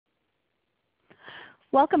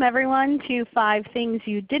Welcome everyone to 5 Things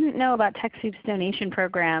You Didn't Know About TechSoup's Donation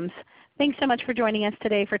Programs. Thanks so much for joining us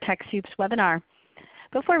today for TechSoup's webinar.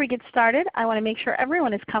 Before we get started, I want to make sure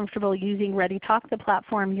everyone is comfortable using ReadyTalk, the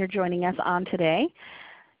platform you're joining us on today.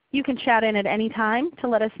 You can chat in at any time to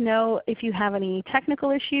let us know if you have any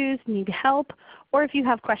technical issues, need help, or if you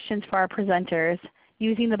have questions for our presenters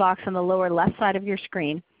using the box on the lower left side of your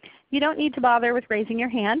screen. You don't need to bother with raising your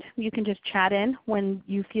hand. You can just chat in when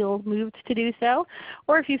you feel moved to do so,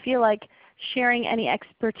 or if you feel like sharing any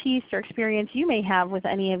expertise or experience you may have with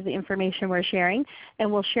any of the information we're sharing, and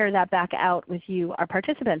we'll share that back out with you, our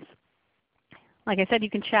participants. Like I said, you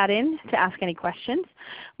can chat in to ask any questions.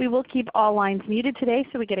 We will keep all lines muted today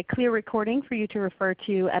so we get a clear recording for you to refer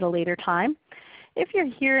to at a later time. If you're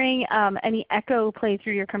hearing any echo play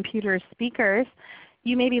through your computer's speakers,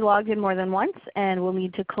 you may be logged in more than once and will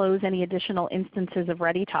need to close any additional instances of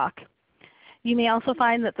ReadyTalk. You may also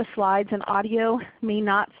find that the slides and audio may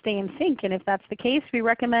not stay in sync, and if that's the case, we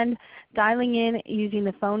recommend dialing in using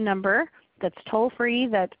the phone number that's toll-free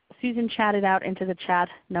that Susan chatted out into the chat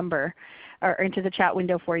number, or into the chat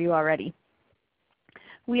window for you already.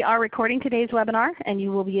 We are recording today's webinar, and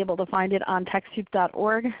you will be able to find it on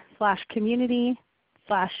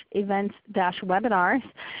TechSoup.org/community/events-webinars.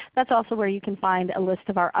 That's also where you can find a list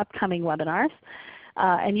of our upcoming webinars.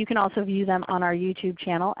 And you can also view them on our YouTube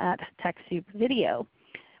channel at TechSoup Video.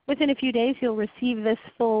 Within a few days you'll receive this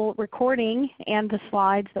full recording and the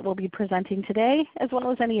slides that we'll be presenting today, as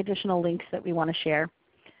well as any additional links that we want to share.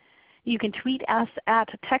 You can tweet us at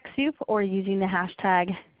TechSoup or using the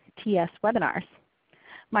hashtag TSWebinars.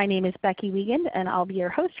 My name is Becky Wiegand, and I'll be your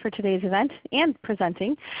host for today's event and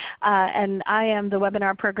presenting. And I am the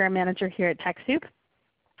Webinar Program Manager here at TechSoup.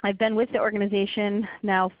 I've been with the organization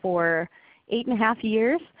now for 8.5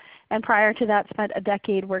 years, and prior to that spent a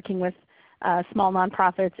decade working with small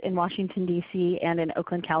nonprofits in Washington, D.C. and in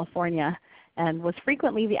Oakland, California, and was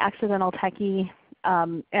frequently the accidental techie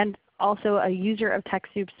and also a user of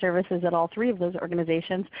TechSoup's services at all 3 of those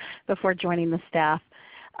organizations before joining the staff.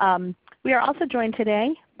 We are also joined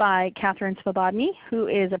today by Catherine Svobodny, who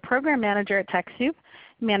is a Program Manager at TechSoup,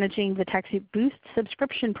 managing the TechSoup Boost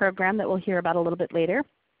subscription program that we'll hear about a little bit later.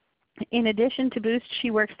 In addition to Boost,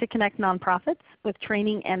 she works to connect nonprofits with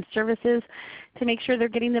training and services to make sure they're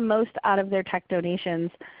getting the most out of their tech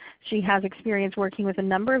donations. She has experience working with a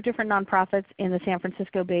number of different nonprofits in the San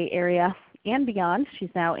Francisco Bay Area and beyond. She's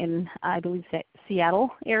now in, I believe, Seattle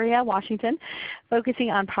area, Washington, focusing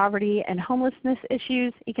on poverty and homelessness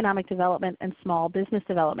issues, economic development, and small business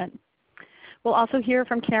development. We'll also hear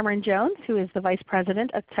from Cameron Jones, who is the Vice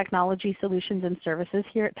President of Technology Solutions and Services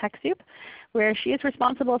here at TechSoup, where she is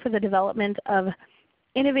responsible for the development of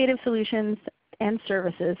innovative solutions and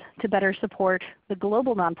services to better support the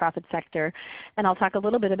global nonprofit sector. And I'll talk a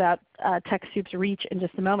little bit about TechSoup's reach in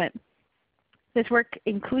just a moment. This work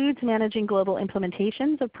includes managing global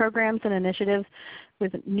implementations of programs and initiatives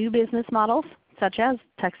with new business models, such as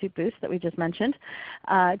TechSoup Boost that we just mentioned,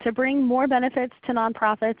 to bring more benefits to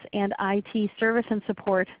nonprofits and IT service and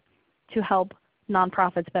support to help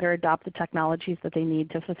nonprofits better adopt the technologies that they need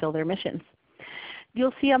to fulfill their missions.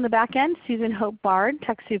 You'll see on the back end Susan Hope Bard,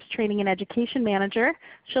 TechSoup's Training and Education Manager.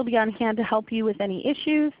 She'll be on hand to help you with any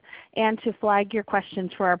issues and to flag your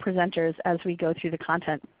questions for our presenters as we go through the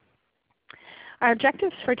content. Our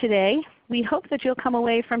objectives for today: we hope that you'll come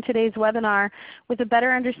away from today's webinar with a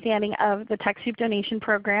better understanding of the TechSoup donation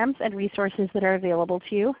programs and resources that are available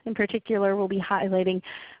to you. In particular, we'll be highlighting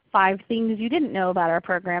 5 things you didn't know about our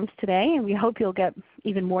programs today, and we hope you'll get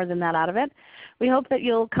even more than that out of it. We hope that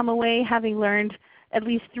you'll come away having learned at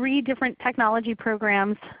least 3 different technology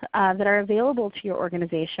programs that are available to your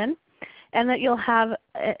organization, and that you'll have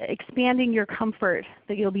expanding your comfort,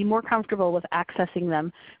 that you'll be more comfortable with accessing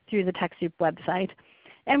them through the TechSoup website.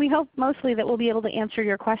 And we hope mostly that we'll be able to answer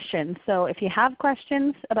your questions. So if you have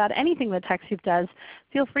questions about anything that TechSoup does,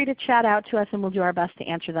 feel free to chat out to us and we'll do our best to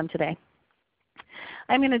answer them today.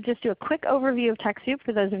 I'm going to just do a quick overview of TechSoup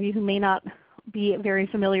for those of you who may not be very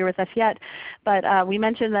familiar with us yet. But we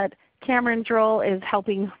mentioned that Cameron's role is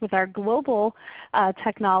helping with our global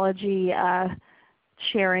technology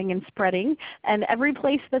sharing and spreading. And every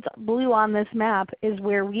place that's blue on this map is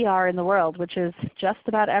where we are in the world, which is just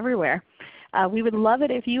about everywhere. We would love it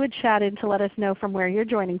if you would chat in to let us know from where you're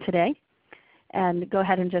joining today. And go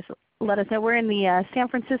ahead and just let us know. We're in the San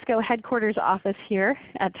Francisco headquarters office here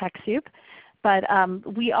at TechSoup. But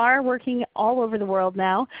we are working all over the world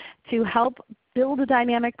now to help build a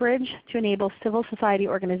dynamic bridge to enable civil society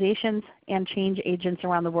organizations and change agents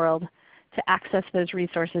around the world to access those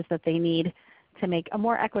resources that they need to make a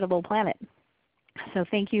more equitable planet. So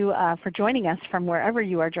thank you for joining us from wherever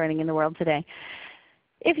you are joining in the world today.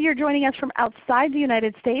 If you're joining us from outside the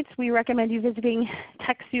United States, we recommend you visiting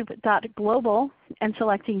TechSoup.global and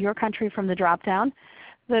selecting your country from the drop-down.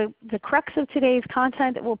 The crux of today's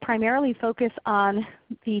content will primarily focus on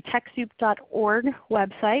the TechSoup.org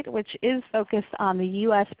website, which is focused on the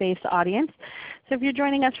US-based audience. So if you're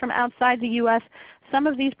joining us from outside the US, some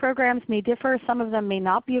of these programs may differ. Some of them may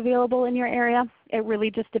not be available in your area. It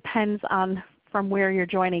really just depends on from where you're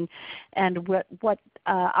joining and what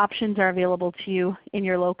options are available to you in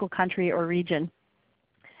your local country or region.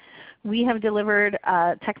 We have delivered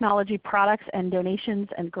technology products and donations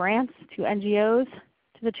and grants to NGOs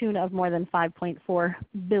to the tune of more than $5.4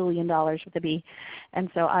 billion with a B. And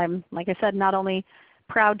so I'm, like I said, not only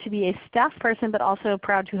proud to be a staff person, but also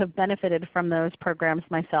proud to have benefited from those programs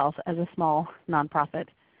myself as a small nonprofit.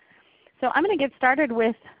 So I'm going to get started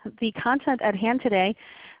with the content at hand today.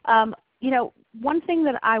 One thing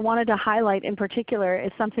that I wanted to highlight in particular is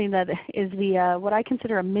something that is what I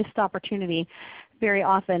consider a missed opportunity very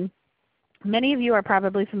often. Many of you are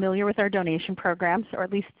probably familiar with our donation programs, or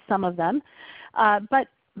at least some of them. But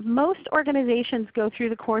most organizations go through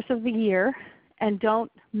the course of the year and don't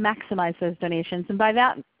maximize those donations. And by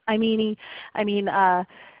that I mean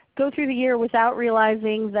go through the year without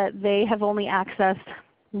realizing that they have only accessed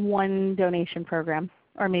one donation program,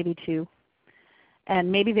 or maybe two. And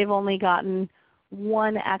maybe they've only gotten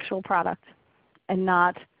one actual product and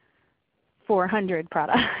not 400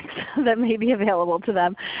 products that may be available to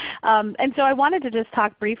them. And so I wanted to just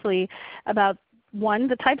talk briefly about one,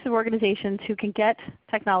 the types of organizations who can get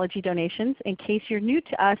technology donations. In case you're new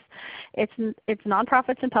to us, it's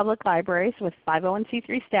nonprofits and public libraries with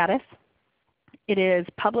 501c3 status. It is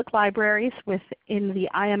public libraries within the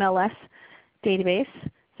IMLS database.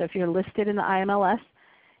 So if you're listed in the IMLS,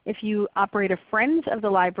 if you operate a Friends of the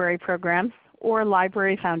Library program or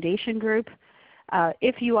library foundation group,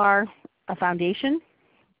 if you are a foundation,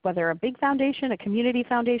 whether a big foundation, a community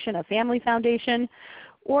foundation, a family foundation,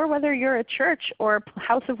 or whether you're a church or a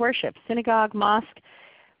house of worship, synagogue, mosque,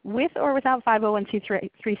 with or without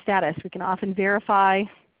 501c3 status, we can often verify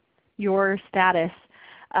your status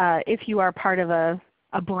if you are part of a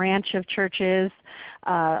branch of churches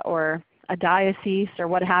or a diocese or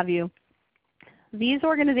what have you. These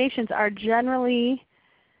organizations are generally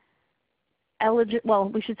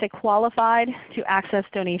qualified to access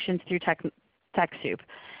donations through TechSoup.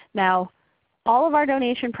 Now, all of our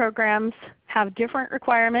donation programs have different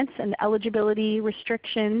requirements and eligibility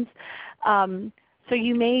restrictions. So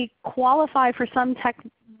you may qualify for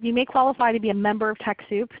you may qualify to be a member of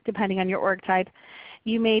TechSoup depending on your org type.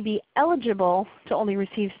 You may be eligible to only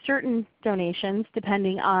receive certain donations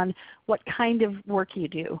depending on what kind of work you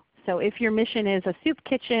do. So if your mission is a soup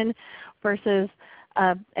kitchen versus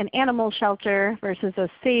an animal shelter versus a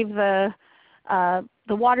Save the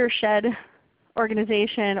Watershed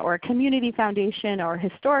organization, or a community foundation, or a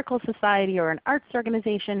historical society, or an arts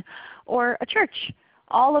organization, or a church,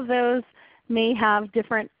 all of those may have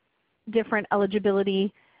different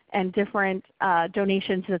eligibility and different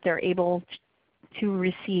donations that they're able to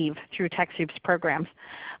receive through TechSoup's programs.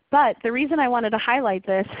 But the reason I wanted to highlight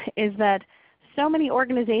this is that so many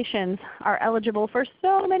organizations are eligible for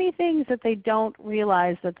so many things that they don't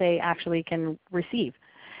realize that they actually can receive.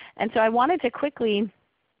 And so I wanted to quickly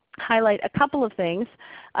highlight a couple of things.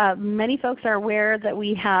 Many folks are aware that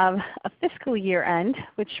we have a fiscal year end,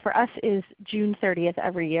 which for us is June 30th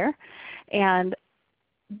every year. And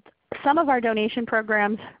some of our donation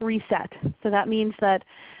programs reset. So that means that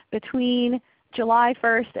between July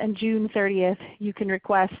 1st and June 30th, you can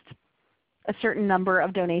request a certain number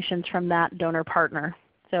of donations from that donor partner.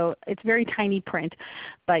 So it's very tiny print,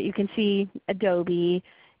 but you can see Adobe,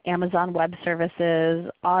 Amazon Web Services,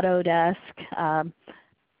 Autodesk,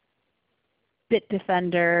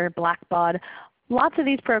 Bitdefender, Blackbaud, lots of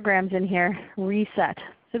these programs in here reset.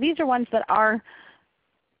 So these are ones that are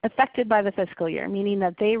affected by the fiscal year, meaning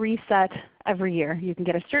that they reset every year. You can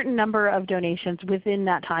get a certain number of donations within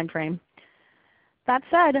that time frame. That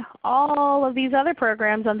said, all of these other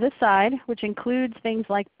programs on this side, which includes things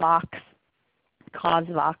like Box,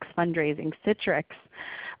 CauseVox, Fundraising, Citrix,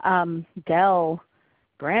 Dell,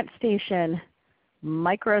 GrantStation,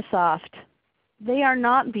 Microsoft, they are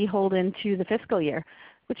not beholden to the fiscal year,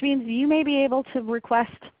 which means you may be able to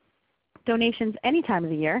request donations any time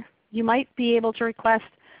of the year. You might be able to request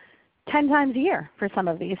 10 times a year for some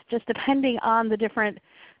of these, just depending on the different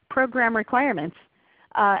program requirements.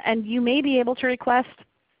 And you may be able to request,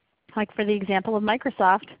 like for the example of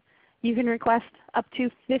Microsoft, you can request up to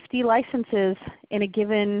 50 licenses in a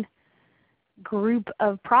given group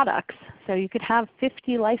of products. So you could have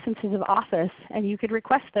 50 licenses of Office, and you could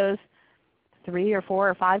request those 3 or 4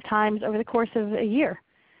 or 5 times over the course of a year.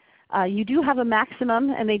 You do have a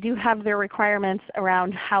maximum, and they do have their requirements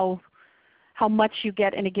around how much you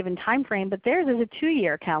get in a given time frame, but theirs is a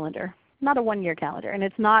 2-year calendar, not a 1-year calendar, and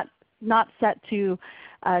it's not set to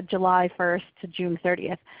July 1st to June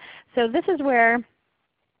 30th. So this is where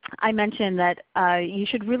I mentioned that you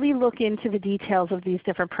should really look into the details of these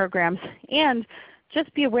different programs and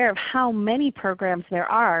just be aware of how many programs there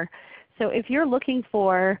are. So if you're looking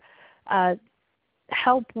for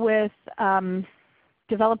help with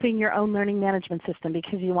developing your own learning management system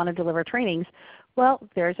because you want to deliver trainings, well,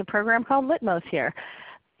 there's a program called Litmos here.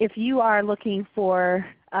 If you are looking for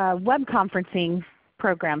a web conferencing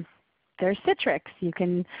program, there's Citrix. You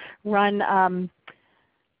can run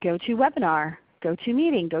GoToWebinar,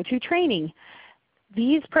 GoToMeeting, GoToTraining.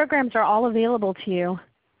 These programs are all available to you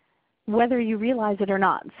whether you realize it or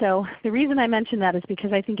not. So the reason I mention that is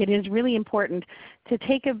because I think it is really important to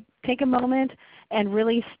take a moment and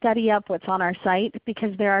really study up what's on our site,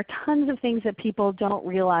 because there are tons of things that people don't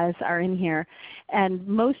realize are in here. And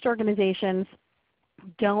most organizations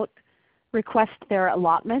don't request their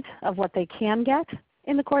allotment of what they can get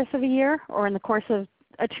in the course of a year or in the course of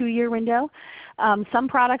a 2-year window. Some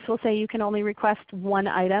products will say you can only request 1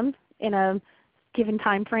 item in a given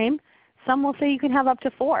time frame. Some will say you can have up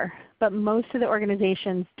to 4, but most of the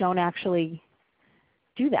organizations don't actually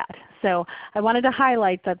do that. So I wanted to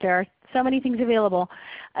highlight that there are so many things available.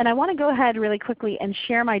 And I want to go ahead really quickly and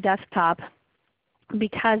share my desktop,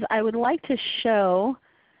 because I would like to show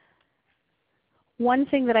one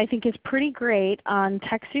thing that I think is pretty great on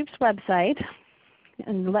TechSoup's website.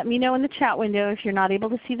 And let me know in the chat window if you're not able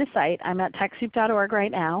to see the site. I'm at TechSoup.org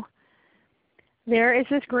right now. There is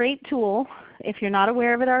this great tool, if you're not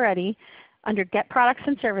aware of it already, under Get Products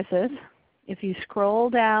and Services. If you scroll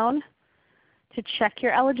down to check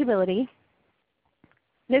your eligibility,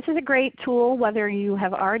 this is a great tool whether you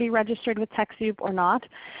have already registered with TechSoup or not.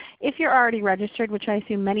 If you're already registered, which I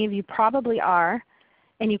assume many of you probably are,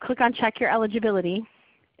 and you click on Check Your Eligibility,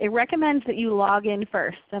 it recommends that you log in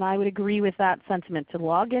first, and I would agree with that sentiment, to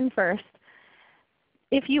log in first.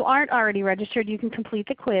 If you aren't already registered, you can complete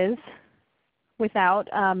the quiz without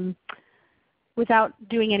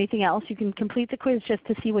doing anything else. You can complete the quiz just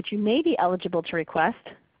to see what you may be eligible to request.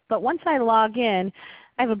 But once I log in,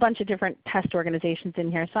 I have a bunch of different test organizations in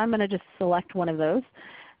here, so I'm going to just select one of those.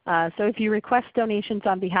 So if you request donations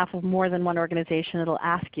on behalf of more than one organization, it will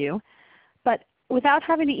ask you. But without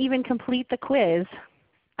having to even complete the quiz,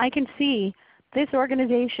 I can see this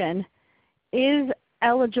organization is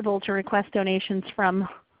eligible to request donations from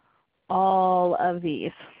all of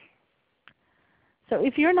these. So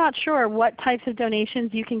if you're not sure what types of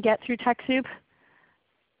donations you can get through TechSoup,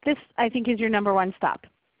 this I think is your #1 stop.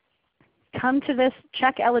 Come to this,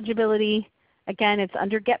 check eligibility. Again, it's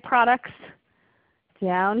under Get Products.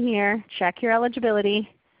 Down here, check your eligibility.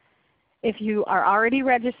 If you are already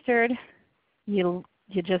registered, you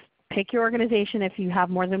just pick your organization if you have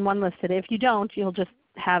more than one listed. If you don't, you'll just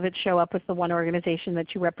have it show up with the one organization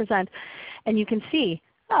that you represent. And you can see,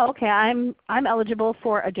 oh, okay, I'm eligible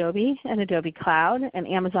for Adobe and Adobe Cloud and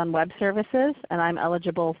Amazon Web Services, and I'm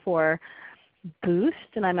eligible for Boost,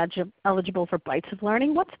 and I'm eligible for Bites of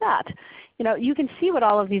Learning. What's that? You can see what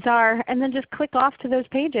all of these are, and then just click off to those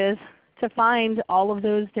pages to find all of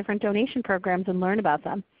those different donation programs and learn about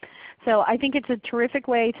them. So I think it's a terrific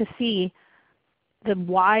way to see the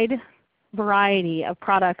wide variety of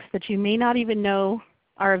products that you may not even know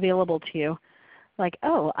are available to you. Like,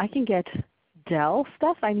 oh, I can get Dell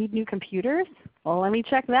stuff. I need new computers. Well, let me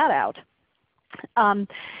check that out. And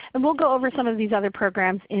we'll go over some of these other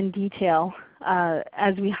programs in detail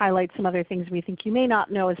as we highlight some other things we think you may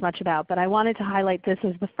not know as much about. But I wanted to highlight this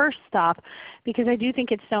as the first stop because I do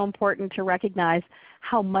think it's so important to recognize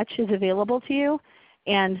how much is available to you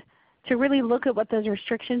and to really look at what those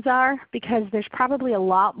restrictions are, because there's probably a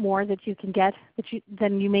lot more that you can get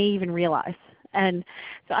than you may even realize. And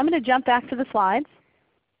so I'm going to jump back to the slides.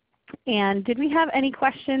 And did we have any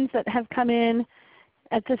questions that have come in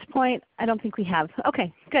at this point? I don't think we have.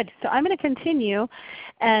 Okay, good. So I'm going to continue.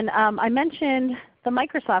 And I mentioned the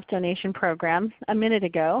Microsoft donation program a minute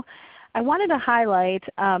ago. I wanted to highlight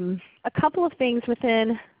a couple of things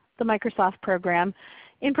within the Microsoft program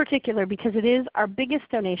in particular, because it is our biggest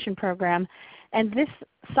donation program. And this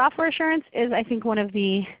software assurance is, I think, one of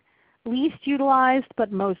the least utilized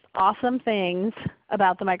but most awesome things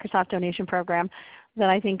about the Microsoft donation program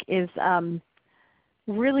that I think is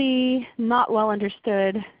really not well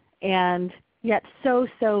understood and yet so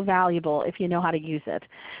valuable if you know how to use it.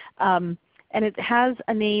 And it has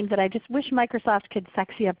a name that I just wish Microsoft could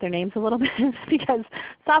sexy up their names a little bit because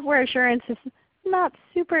software assurance is not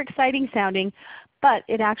super exciting sounding, but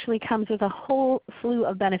it actually comes with a whole slew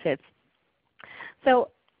of benefits. So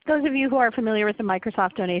those of you who are familiar with the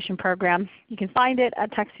Microsoft donation program, you can find it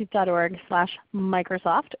at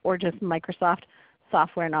TechSoup.org/Microsoft, or just Microsoft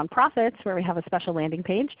Software Nonprofits, where we have a special landing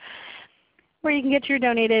page where you can get your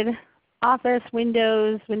donated Office,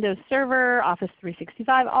 Windows, Windows Server, Office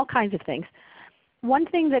 365, all kinds of things. One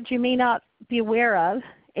thing that you may not be aware of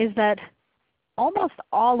is that almost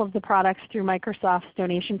all of the products through Microsoft's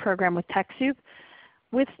donation program with TechSoup,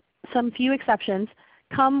 with some few exceptions,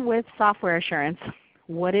 come with software assurance.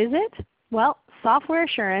 What is it? Well, software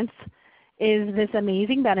assurance is this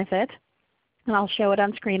amazing benefit, and I'll show it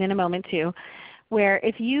on screen in a moment too, where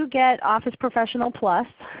if you get Office Professional Plus,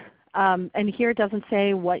 and here it doesn't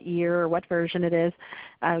say what year or what version it is,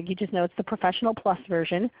 you just know it's the Professional Plus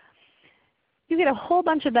version, you get a whole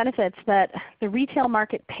bunch of benefits that the retail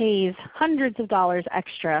market pays hundreds of dollars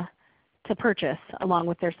extra to purchase along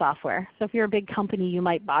with their software. So if you're a big company, you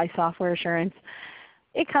might buy software assurance.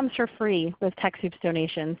 It comes for free with TechSoup's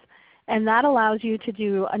donations. And that allows you to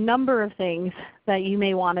do a number of things that you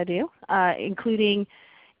may want to do, including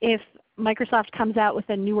if Microsoft comes out with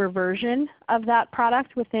a newer version of that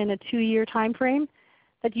product within a 2-year time frame,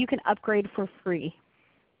 that you can upgrade for free,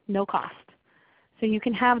 no cost. So you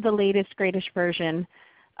can have the latest, greatest version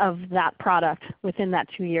of that product within that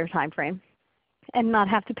 2-year time frame and not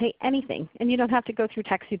have to pay anything. And you don't have to go through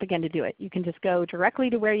TechSoup again to do it. You can just go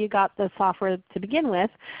directly to where you got the software to begin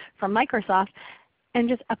with from Microsoft and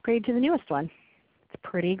just upgrade to the newest one. It's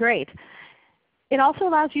pretty great. It also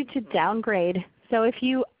allows you to downgrade. So if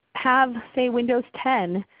you have, say, Windows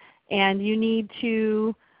 10 and you need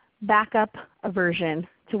to back up a version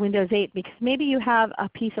to Windows 8 because maybe you have a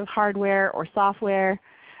piece of hardware or software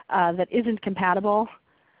that isn't compatible,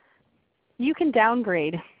 you can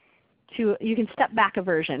downgrade to, you can step back a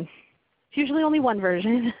version. It's usually only one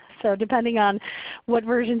version, so depending on what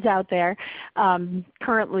version's out there.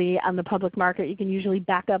 Currently on the public market, you can usually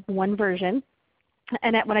back up one version.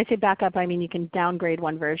 And when I say back up, I mean you can downgrade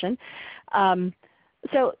one version.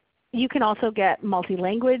 So you can also get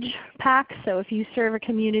multi-language packs. So if you serve a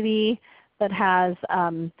community that has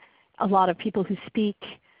a lot of people who speak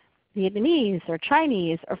Vietnamese or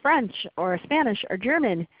Chinese or French or Spanish or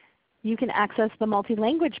German, you can access the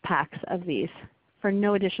multi-language packs of these for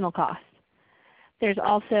no additional cost. There's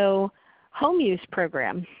also home use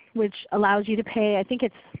program, which allows you to pay, I think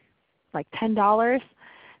it's like $10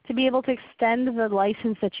 to be able to extend the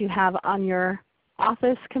license that you have on your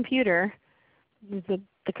office computer, the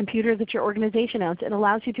computer that your organization owns. It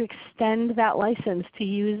allows you to extend that license to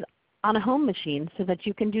use on a home machine so that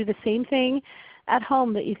you can do the same thing at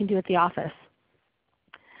home that you can do at the office.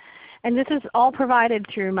 And this is all provided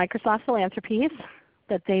through Microsoft Philanthropies,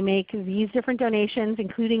 that they make these different donations,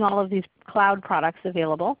 including all of these cloud products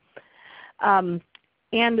available. And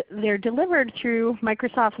they're delivered through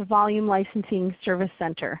Microsoft's Volume Licensing Service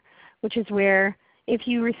Center, which is where if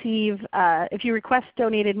you request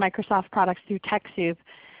donated Microsoft products through TechSoup,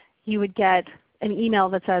 you would get an email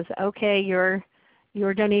that says, okay, your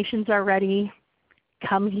donations are ready.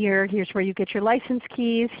 Come here. Here's where you get your license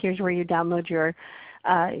keys. Here's where you download your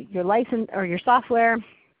license or your software.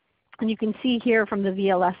 And you can see here from the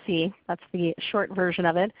VLSC, that's the short version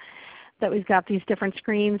of it, that we've got these different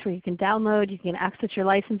screens where you can download, you can access your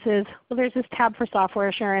licenses. Well, there's this tab for software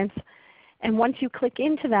assurance. And once you click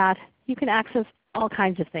into that, you can access all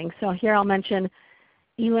kinds of things. So here I'll mention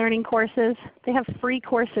e-learning courses. They have free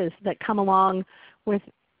courses that come along with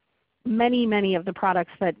many, many of the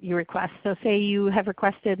products that you request. So say you have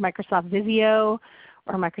requested Microsoft Visio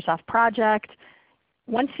or Microsoft Project.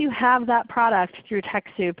 Once you have that product through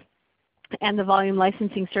TechSoup and the Volume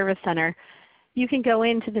Licensing Service Center, you can go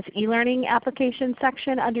into this e-learning application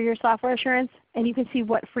section under your software assurance, and you can see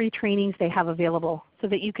what free trainings they have available so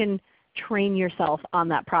that you can train yourself on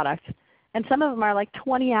that product. And some of them are like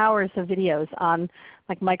 20 hours of videos on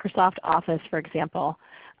like Microsoft Office, for example,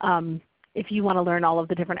 if you want to learn all of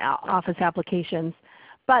the different Office applications.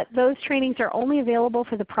 But those trainings are only available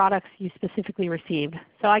for the products you specifically received.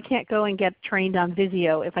 So I can't go and get trained on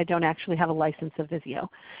Visio if I don't actually have a license of Visio.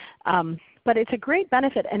 But it's a great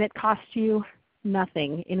benefit, and it costs you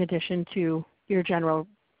nothing in addition to your general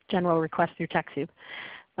request through TechSoup.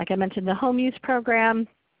 Like I mentioned, the home use program,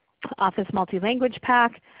 Office multi-language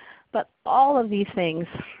pack, but all of these things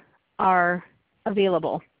are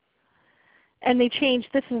available. And they changed.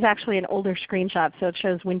 This is actually an older screenshot, so it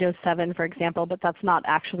shows Windows 7, for example, but that's not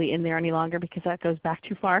actually in there any longer because that goes back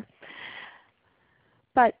too far.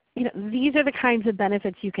 But these are the kinds of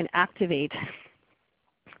benefits you can activate.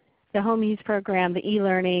 The home use program, the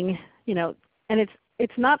e-learning, and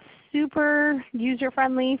it's not super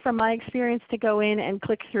user-friendly from my experience to go in and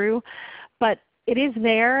click through, but it is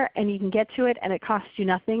there and you can get to it and it costs you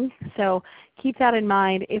nothing. So keep that in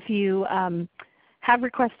mind. If you have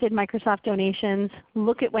requested Microsoft donations,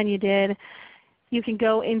 look at when you did. You can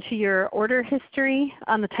go into your order history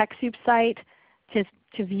on the TechSoup site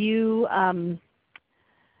to view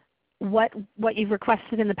what you've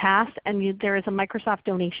requested in the past, and there is a Microsoft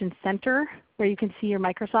Donation Center where you can see your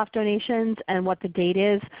Microsoft donations and what the date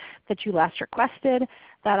is that you last requested.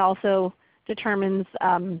 That also determines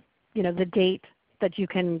the date that you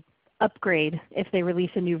can upgrade if they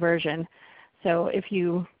release a new version. So if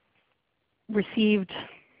you received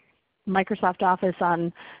Microsoft Office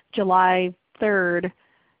on July 3rd,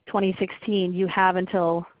 2016, you have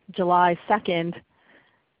until July 2nd,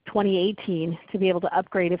 2018 to be able to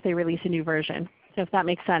upgrade if they release a new version. So if that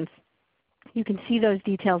makes sense, you can see those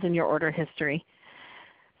details in your order history.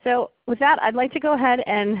 So with that, I'd like to go ahead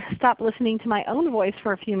and stop listening to my own voice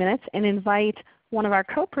for a few minutes and invite one of our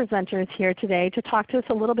co-presenters here today to talk to us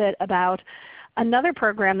a little bit about another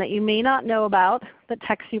program that you may not know about that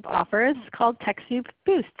TechSoup offers. It's called TechSoup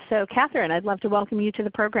Boost. So Catherine, I'd love to welcome you to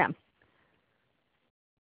the program.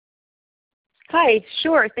 Hi,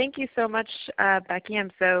 sure. Thank you so much, Becky.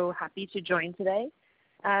 I'm so happy to join today.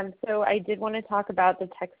 So I did want to talk about the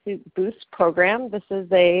TechSoup Boost program. This is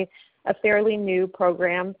a fairly new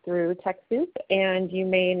program through TechSoup, and you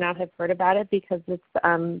may not have heard about it because it's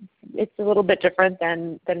a little bit different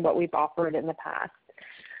than what we've offered in the past.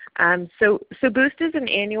 So Boost is an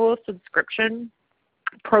annual subscription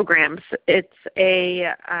program. It's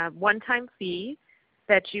a one-time fee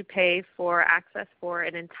that you pay for access for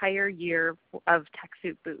an entire year of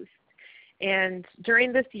TechSoup Boost. And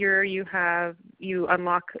during this year you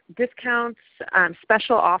unlock discounts,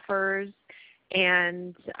 special offers,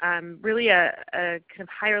 and really a kind of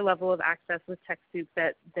higher level of access with TechSoup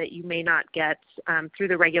that you may not get through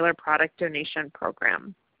the regular product donation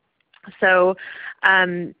program. So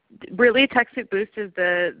really TechSoup Boost is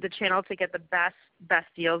the channel to get the best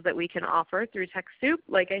deals that we can offer through TechSoup.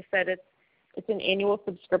 Like I said, it's an annual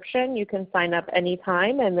subscription. You can sign up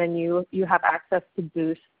anytime, and then you have access to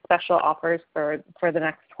Boost special offers for the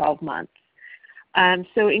next 12 months.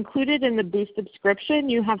 So included in the Boost subscription,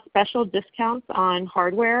 you have special discounts on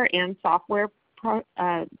hardware and software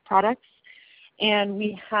products, and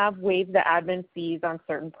we have waived the admin fees on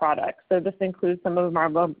certain products. So this includes some of our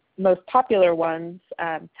most popular ones,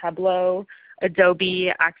 Tableau,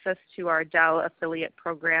 Adobe, access to our Dell affiliate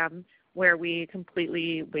program, where we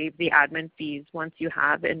completely waive the admin fees once you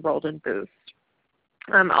have enrolled in Boost.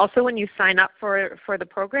 Also, when you sign up for the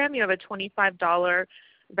program, you have a $25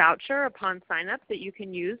 voucher upon sign up that you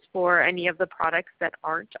can use for any of the products that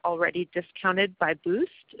aren't already discounted by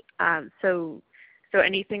Boost. So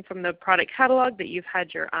anything from the product catalog that you've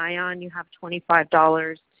had your eye on, you have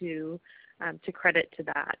 $25 to credit to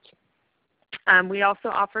that. We also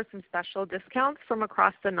offer some special discounts from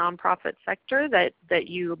across the nonprofit sector that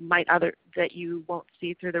you won't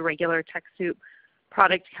see through the regular TechSoup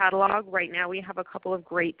product catalog. Right now we have a couple of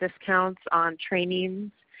great discounts on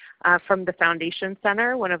trainings from the Foundation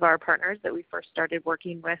Center, one of our partners that we first started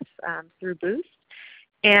working with through Boost.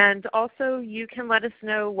 And also you can let us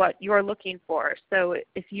know what you're looking for. So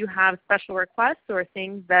if you have special requests or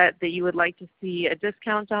things that you would like to see a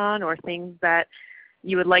discount on, or things that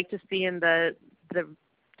you would like to see in the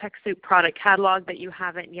TechSoup product catalog that you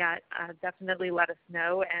haven't yet, definitely let us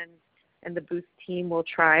know, and the Boost team will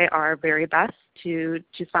try our very best to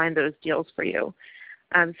find those deals for you.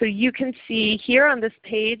 So you can see here on this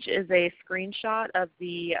page is a screenshot of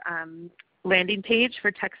the landing page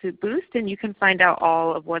for TechSoup Boost, and you can find out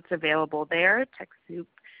all of what's available there,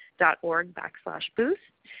 TechSoup.org/Boost.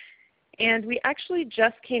 And we actually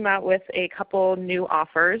just came out with a couple new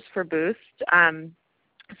offers for Boost.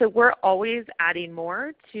 So we're always adding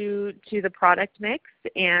more to the product mix,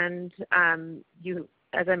 and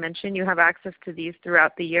as I mentioned, you have access to these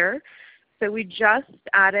throughout the year. So we just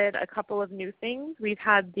added a couple of new things. We've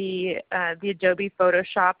had the Adobe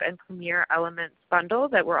Photoshop and Premiere Elements bundle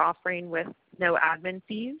that we're offering with no admin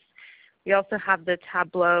fees. We also have the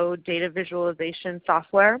Tableau data visualization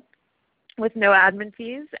software with no admin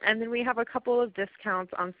fees. And then we have a couple of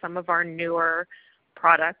discounts on some of our newer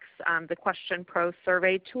products, the Question Pro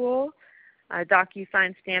survey tool,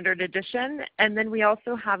 DocuSign Standard Edition, and then we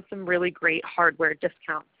also have some really great hardware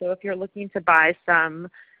discounts. So if you're looking to buy some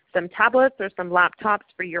tablets or some laptops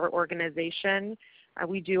for your organization,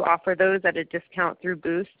 we do offer those at a discount through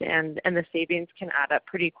Boost, and the savings can add up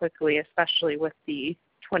pretty quickly, especially with the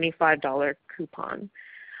 $25 coupon.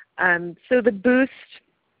 So the Boost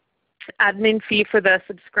admin fee for the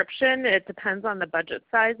subscription, it depends on the budget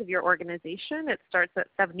size of your organization. It starts at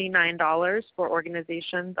 $79 for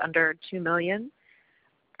organizations under 2 million,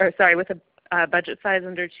 or sorry, with a budget size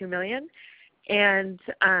under 2 million. And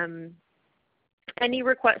any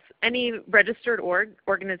registered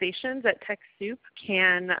organizations at TechSoup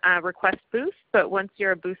can request boosts, but once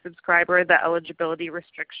you're a boost subscriber, the eligibility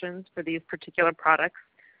restrictions for these particular products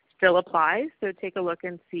still apply. So take a look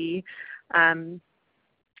and see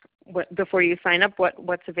before you sign up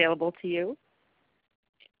what's available to you.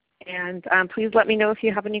 And please let me know if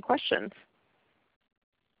you have any questions.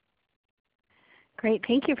 Great.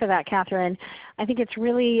 Thank you for that, Catherine. I think it's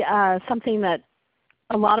really something that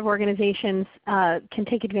a lot of organizations can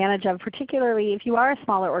take advantage of, particularly if you are a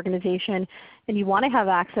smaller organization and you want to have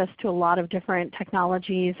access to a lot of different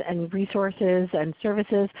technologies and resources and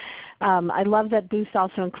services. I love that Boost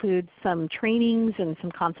also includes some trainings and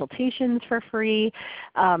some consultations for free.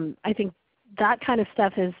 I think that kind of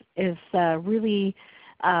stuff is really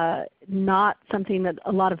not something that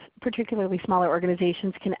a lot of particularly smaller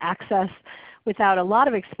organizations can access without a lot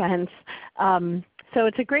of expense. So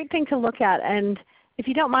it's a great thing to look at. And if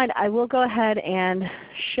you don't mind, I will go ahead and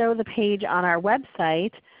show the page on our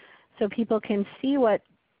website so people can see what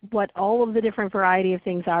all of the different variety of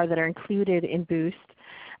things are that are included in Boost.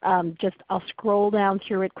 I'll scroll down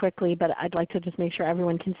through it quickly, but I'd like to just make sure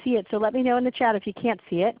everyone can see it. So let me know in the chat if you can't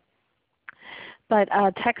see it. But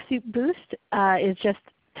TechSoup Boost is just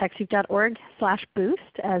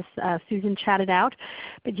TechSoup.org/boost, as Susan chatted out.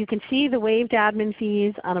 But you can see the waived admin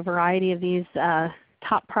fees on a variety of these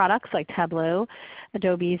top products like Tableau,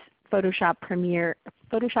 Adobe's Photoshop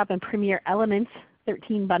and Premiere Elements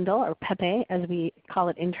 13 bundle, or Pepe as we call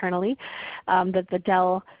it internally. That the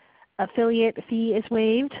Dell affiliate fee is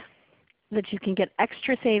waived, that you can get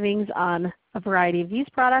extra savings on a variety of these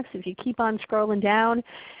products. If you keep on scrolling down,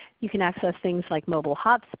 you can access things like mobile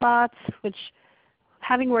hotspots, which,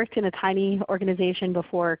 having worked in a tiny organization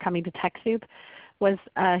before coming to TechSoup, was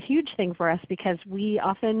a huge thing for us because we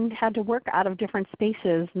often had to work out of different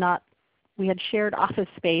spaces. We had shared office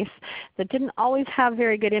space that didn't always have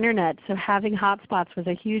very good internet, so having hotspots was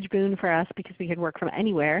a huge boon for us because we could work from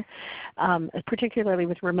anywhere, particularly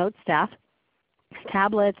with remote staff.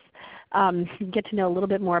 Tablets, you can get to know a little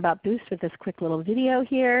bit more about Boost with this quick little video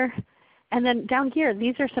here. And then down here,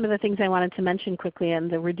 these are some of the things I wanted to mention quickly, and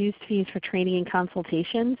the reduced fees for training and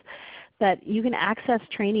consultations, that you can access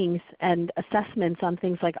trainings and assessments on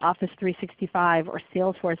things like Office 365 or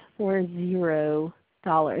Salesforce for $0,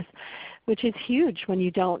 which is huge when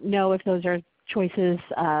you don't know if those are choices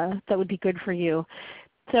that would be good for you.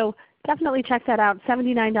 So definitely check that out.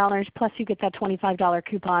 $79 plus you get that $25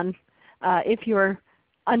 coupon if you're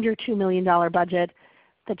under $2 million budget,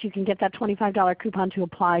 that you can get that $25 coupon to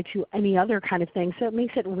apply to any other kind of thing. So it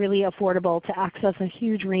makes it really affordable to access a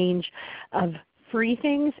huge range of free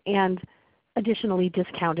things and additionally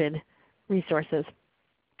discounted resources.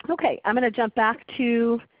 Okay, I'm going to jump back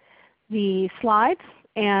to the slides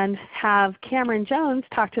and have Cameron Jones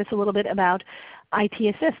talk to us a little bit about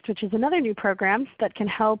IT Assist, which is another new program that can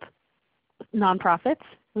help nonprofits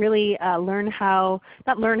really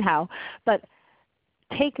but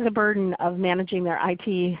take the burden of managing their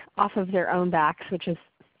IT off of their own backs, which is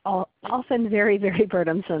often very, very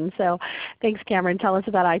burdensome. So thanks, Cameron. Tell us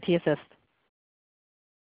about IT Assist.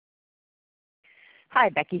 Hi,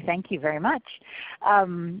 Becky. Thank you very much.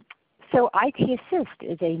 So IT Assist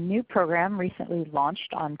is a new program recently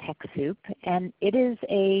launched on TechSoup, and it is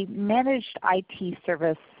a managed IT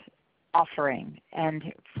service offering.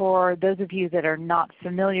 And for those of you that are not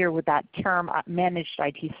familiar with that term, managed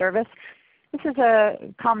IT service, this is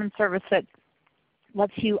a common service that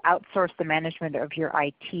lets you outsource the management of your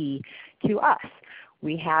IT to us.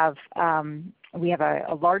 We have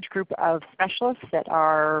a large group of specialists that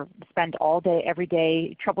spend all day, every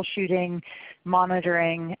day troubleshooting,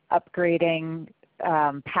 monitoring, upgrading,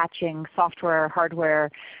 patching software, hardware,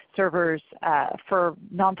 servers for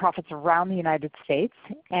nonprofits around the United States.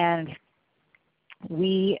 And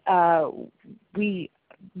we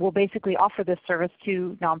will basically offer this service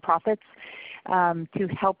to nonprofits to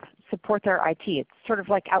help support their IT. It's sort of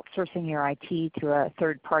like outsourcing your IT to a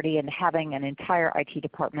third party and having an entire IT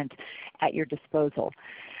department at your disposal.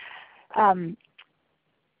 Let's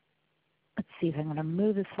see if I'm going to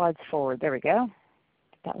move the slides forward. There we go.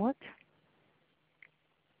 Did that work?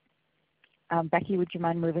 Becky, would you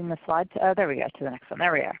mind moving the slides? Oh, there we go, to the next one.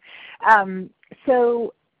 There we are.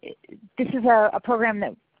 So this is a program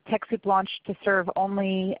that TechSoup launched to serve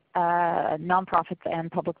only nonprofits and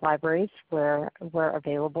public libraries where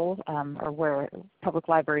available, or where public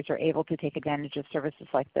libraries are able to take advantage of services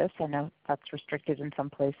like this. I know that's restricted in some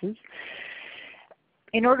places.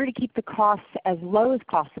 In order to keep the costs as low as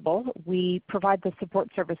possible, we provide the support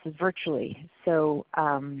services virtually. So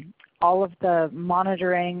all of the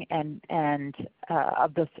monitoring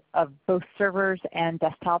of both servers and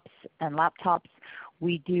desktops and laptops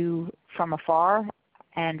we do from afar,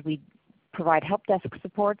 and we provide help desk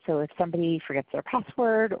support. So if somebody forgets their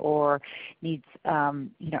password or needs,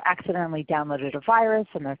 accidentally downloaded a virus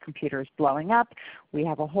and their computer is blowing up, we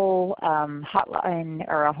have a whole hotline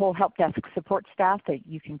or a whole help desk support staff that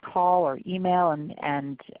you can call or email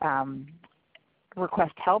and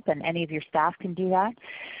request help, and any of your staff can do that.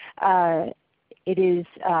 It is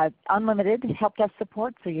unlimited help desk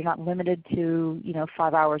support, so you're not limited to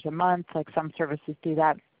 5 hours a month like some services do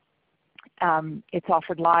that. It's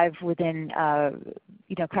offered live within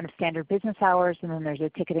kind of standard business hours, and then there's a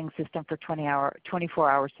ticketing system for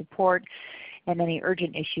 24-hour support, and any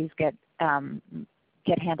urgent issues get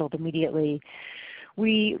handled immediately.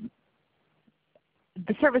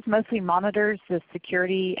 The service mostly monitors the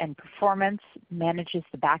security and performance, manages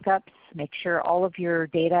the backups, makes sure all of your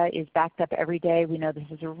data is backed up every day. We know this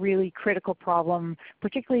is a really critical problem.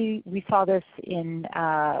 Particularly, we saw this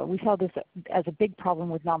as a big problem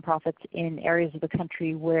with nonprofits in areas of the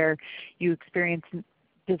country where you experience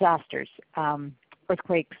disasters,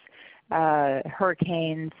 earthquakes,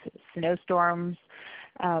 hurricanes, snowstorms.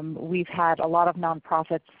 We've had a lot of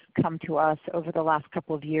nonprofits come to us over the last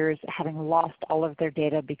couple of years having lost all of their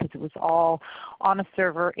data because it was all on a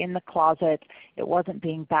server in the closet. It wasn't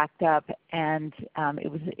being backed up, and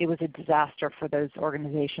it was a disaster for those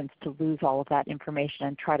organizations to lose all of that information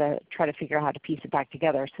and try to figure out how to piece it back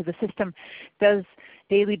together. So the system does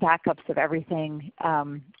daily backups of everything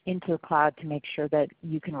into the cloud to make sure that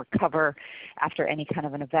you can recover after any kind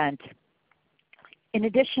of an event. In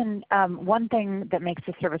addition, one thing that makes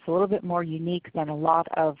the service a little bit more unique than a lot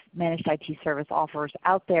of managed IT service offers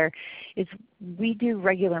out there is we do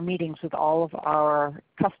regular meetings with all of our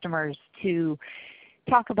customers to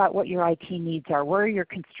talk about what your IT needs are. Where are your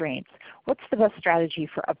constraints? What's the best strategy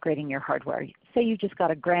for upgrading your hardware? Say you just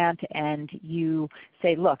got a grant and you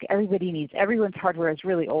say, look, everyone's hardware is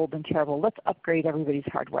really old and terrible. Let's upgrade everybody's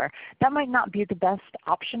hardware. That might not be the best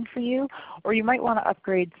option for you, or you might want to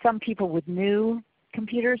upgrade some people with new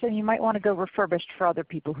computers, and you might want to go refurbished for other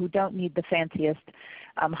people who don't need the fanciest,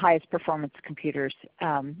 highest performance computers.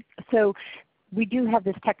 So we do have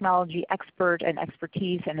this technology expert and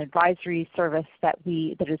expertise and advisory service that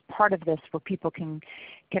is part of this, where people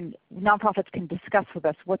nonprofits can discuss with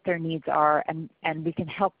us what their needs are, and we can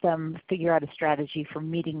help them figure out a strategy for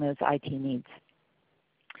meeting those IT needs.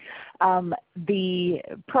 The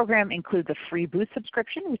program includes a free booth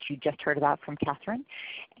subscription, which you just heard about from Catherine,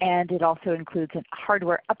 and it also includes a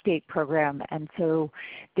hardware update program. And so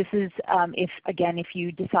this is, if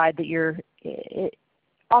you decide that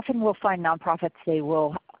often we'll find nonprofits,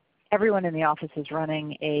 everyone in the office is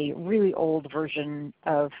running a really old version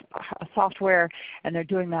of software, and they're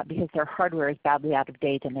doing that because their hardware is badly out of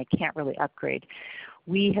date and they can't really upgrade.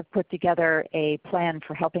 We have put together a plan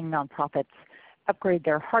for helping nonprofits upgrade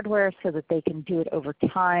their hardware so that they can do it over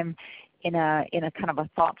time in a kind of a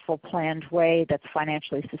thoughtful, planned way that's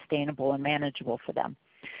financially sustainable and manageable for them.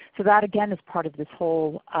 So that again is part of this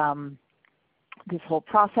whole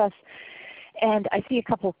process. And I see a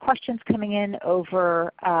couple of questions coming in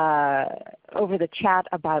over the chat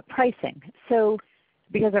about pricing. So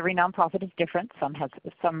because every nonprofit is different, some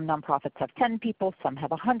nonprofits have 10 people, some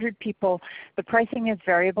have 100 people. The pricing is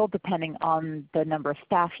variable depending on the number of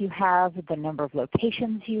staff you have, the number of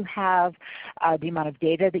locations you have, the amount of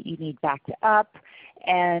data that you need backed up,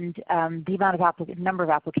 and the number of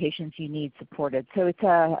applications you need supported. So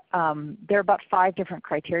there are about 5 different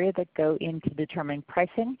criteria that go into determining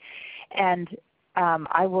pricing, and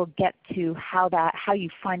I will get to how you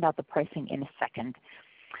find out the pricing in a second.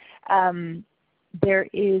 There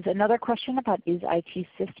is another question about, is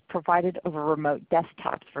ITsys provided over remote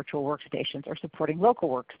desktops, virtual workstations, or supporting local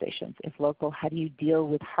workstations? If local, how do you deal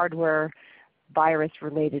with hardware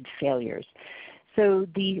virus-related failures? So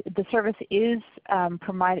the service is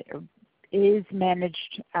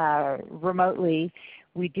managed remotely.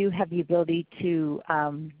 We do have the ability to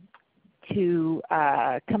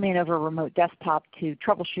come in over a remote desktop to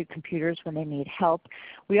troubleshoot computers when they need help.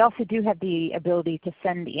 We also do have the ability to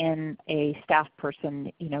send in a staff person.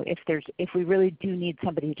 If we really do need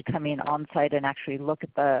somebody to come in on site and actually look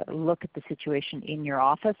at the situation in your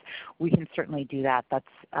office, we can certainly do that. That's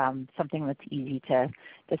something that's easy to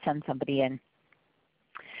send somebody in.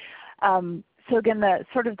 So again,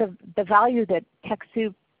 the value that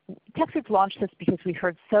TechSoup launched this because we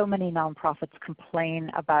heard so many nonprofits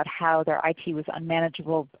complain about how their IT was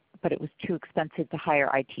unmanageable, but it was too expensive to hire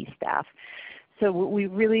IT staff. So we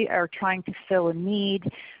really are trying to fill a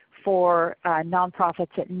need for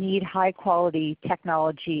nonprofits that need high quality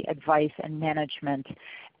technology advice and management.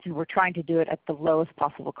 And we're trying to do it at the lowest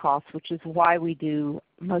possible cost, which is why we do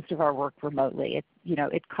most of our work remotely.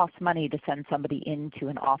 It costs money to send somebody into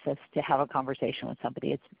an office to have a conversation with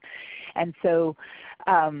somebody. So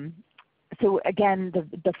again,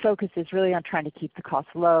 the focus is really on trying to keep the costs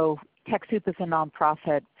low. TechSoup is a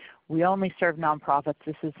nonprofit. We only serve nonprofits.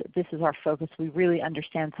 This is our focus. We really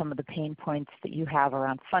understand some of the pain points that you have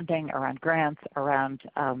around funding, around grants, around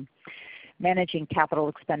managing capital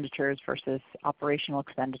expenditures versus operational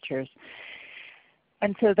expenditures.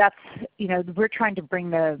 And so that's, we're trying to bring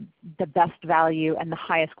the best value and the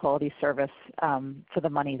highest quality service for the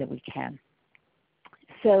money that we can.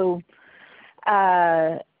 So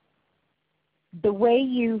the way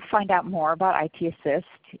you find out more about IT Assist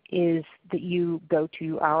is that you go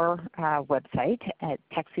to our website at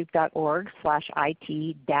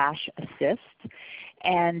TechSoup.org/IT-assist.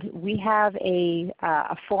 And we have a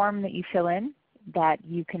form that you fill in that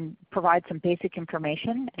you can provide some basic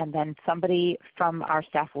information, and then somebody from our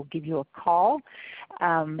staff will give you a call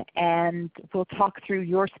and we'll talk through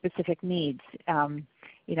your specific needs. And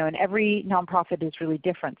every nonprofit is really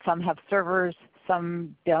different. Some have servers,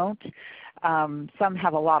 some don't. Some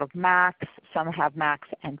have a lot of Macs, some have Macs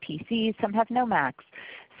and PCs, some have no Macs.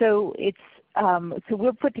 So so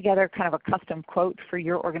we'll put together kind of a custom quote for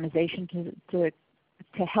your organization to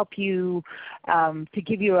help you, to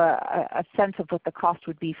give you a sense of what the cost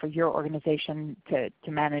would be for your organization to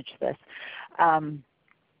manage this.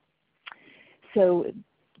 So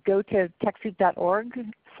go to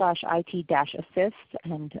TechSoup.org/IT-assist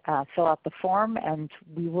and fill out the form, and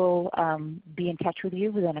we will be in touch with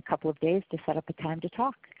you within a couple of days to set up a time to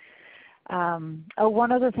talk.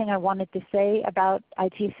 One other thing I wanted to say about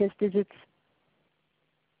IT Assist is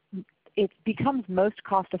it becomes most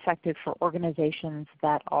cost effective for organizations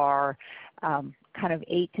that are kind of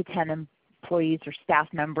 8 to 10 employees or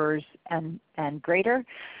staff members and greater.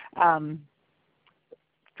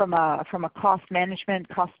 From a cost management,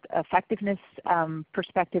 cost effectiveness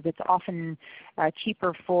perspective, it's often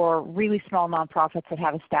cheaper for really small nonprofits that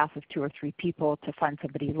have a staff of 2 or 3 people to find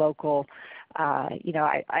somebody local.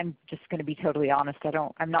 I'm just going to be totally honest.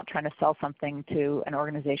 I'm not trying to sell something to an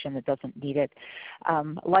organization that doesn't need it.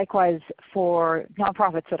 Likewise, for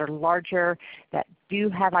nonprofits that are larger, that do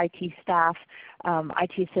have IT staff,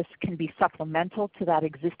 IT Assist can be supplemental to that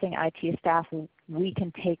existing IT staff. We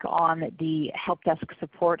can take on the help desk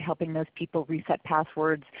support, helping those people reset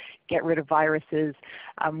passwords, get rid of viruses.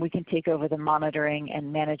 We can take over the monitoring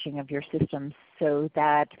and managing of your systems so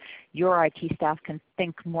that your IT staff can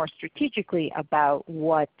think more strategically about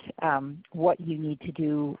what you need to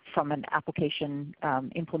do from an application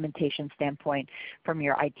implementation standpoint from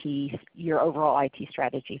your overall IT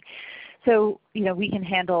strategy. So we can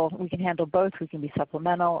handle both. We can be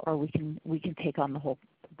supplemental, or we can take on the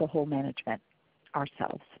whole management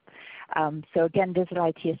ourselves. So again, visit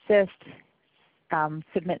IT Assist,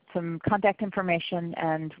 submit some contact information,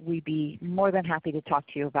 and we'd be more than happy to talk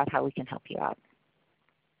to you about how we can help you out.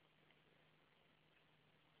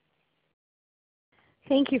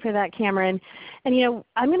 Thank you for that, Cameron. And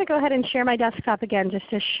I'm going to go ahead and share my desktop again just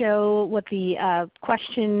to show what the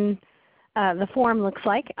the form looks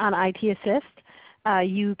like on IT Assist.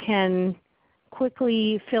 You can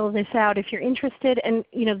quickly fill this out if you're interested. And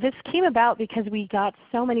this came about because we got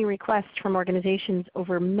so many requests from organizations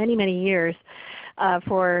over many, many years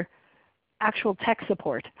for actual tech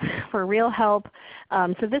support, for real help.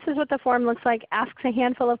 So this is what the form looks like. Asks a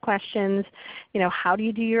handful of questions. How do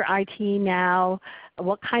you do your IT now?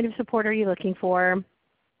 What kind of support are you looking for?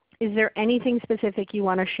 Is there anything specific you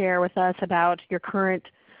want to share with us about your current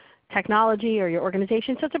technology or your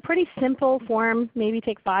organization? So it's a pretty simple form, maybe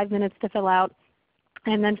take 5 minutes to fill out.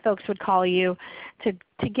 And then folks would call you to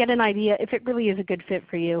get an idea if it really is a good fit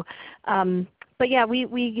for you. But yeah,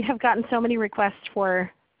 we have gotten so many requests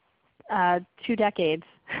for 2 decades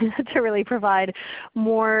to really provide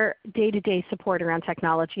more day-to-day support around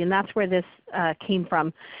technology, and that's where this came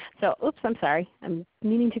from. So oops, I'm sorry. I'm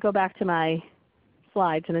meaning to go back to my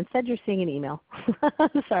slides, and instead you're seeing an email.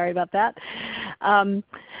 Sorry about that.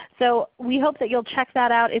 So we hope that you'll check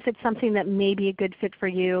that out if it's something that may be a good fit for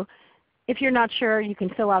you. If you're not sure, you can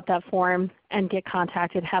fill out that form and get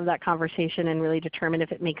contacted, have that conversation, and really determine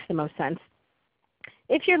if it makes the most sense.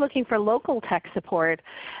 If you're looking for local tech support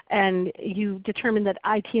and you determine that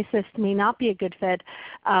IT Assist may not be a good fit,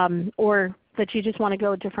 or that you just want to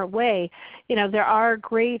go a different way, there are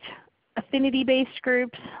great affinity-based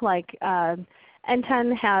groups like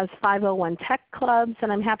NTEN has 501 tech clubs,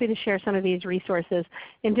 and I'm happy to share some of these resources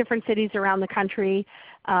in different cities around the country.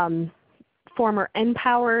 Former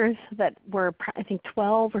NPowers that were, I think,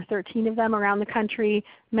 12 or 13 of them around the country.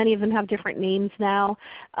 Many of them have different names now,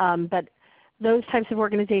 but those types of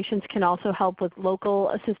organizations can also help with local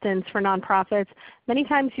assistance for nonprofits. Many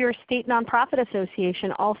times your state nonprofit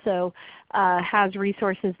association also has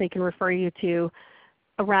resources they can refer you to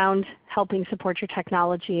around helping support your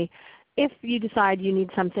technology if you decide you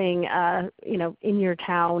need something in your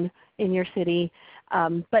town, in your city.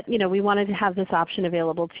 But we wanted to have this option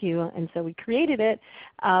available to you, and so we created it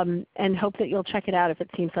and hope that you'll check it out if it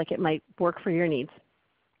seems like it might work for your needs.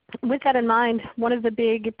 With that in mind, one of the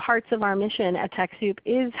big parts of our mission at TechSoup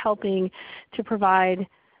is helping to provide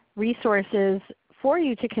resources for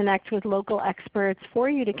you to connect with local experts, for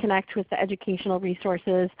you to connect with the educational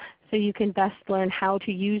resources so you can best learn how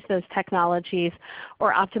to use those technologies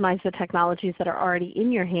or optimize the technologies that are already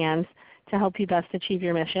in your hands to help you best achieve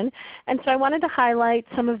your mission. And so I wanted to highlight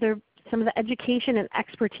some of the education and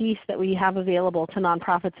expertise that we have available to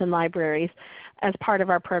nonprofits and libraries as part of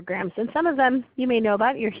our programs. And some of them you may know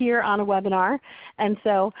about. You're here on a webinar, and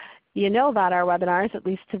so you know about our webinars, at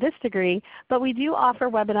least to this degree. But we do offer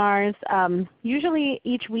webinars. Usually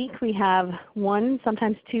each week we have one,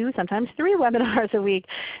 sometimes two, sometimes three webinars a week,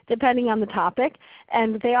 depending on the topic.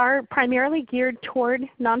 And they are primarily geared toward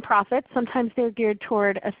nonprofits. Sometimes they're geared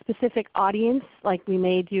toward a specific audience, like we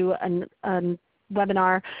may do a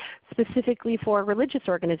webinar specifically for religious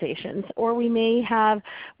organizations, or we may have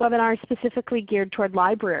webinars specifically geared toward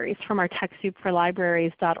libraries from our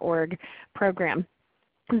TechSoupforLibraries.org program.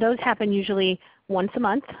 Those happen usually once a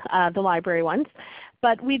month, the library ones.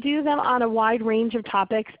 But we do them on a wide range of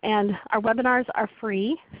topics, and our webinars are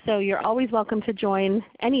free, so you're always welcome to join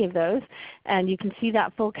any of those. And you can see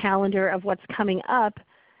that full calendar of what's coming up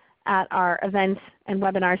at our events and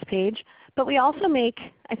webinars page. But we also make,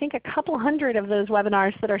 I think, a couple hundred of those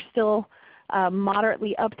webinars that are still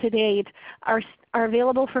moderately up to date are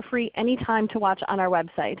available for free anytime to watch on our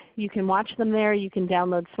website. You can watch them there. You can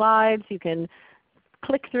download slides. You can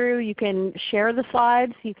click through. You can share the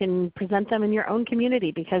slides. You can present them in your own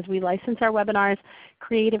community because we license our webinars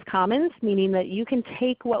Creative Commons, meaning that you can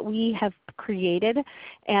take what we have created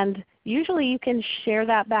and usually you can share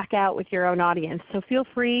that back out with your own audience. So feel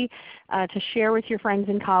free to share with your friends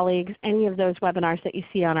and colleagues any of those webinars that you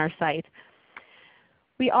see on our site.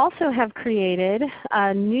 We also have created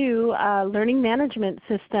a new learning management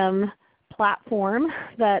system platform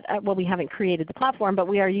that, well, we haven't created the platform, but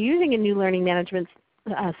we are using a new learning management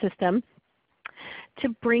system to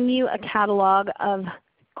bring you a catalog of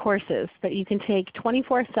courses that you can take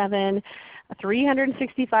 24/7,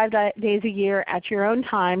 365 days a year at your own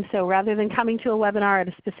time. So rather than coming to a webinar at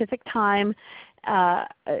a specific time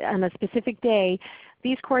on a specific day,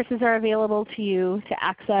 these courses are available to you to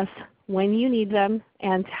access when you need them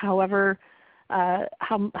and however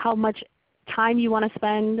how much time you want to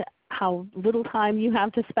spend, how little time you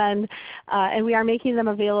have to spend, and we are making them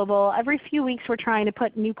available. Every few weeks we're trying to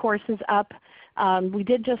put new courses up. We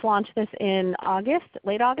did just launch this in August,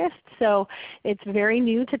 late August, so it's very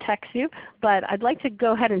new to TechSoup. But I'd like to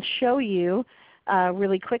go ahead and show you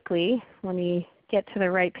really quickly. Let me get to the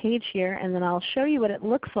right page here and then I'll show you what it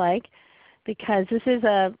looks like, because this is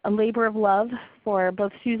a labor of love for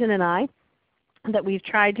both Susan and I, that we've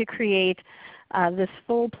tried to create this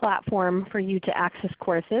full platform for you to access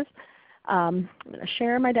courses. I'm going to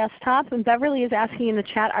share my desktop, and Beverly is asking in the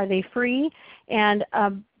chat, are they free? And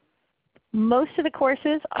most of the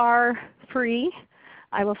courses are free.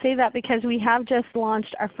 I will say that because we have just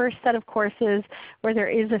launched our first set of courses where there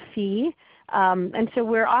is a fee. And so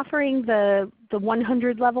we're offering the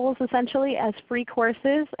 100 levels essentially as free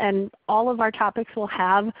courses, and all of our topics will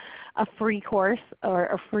have a free course or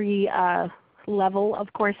a free level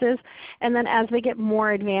of courses. And then as they get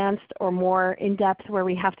more advanced or more in-depth where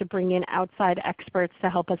we have to bring in outside experts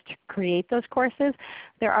to help us to create those courses,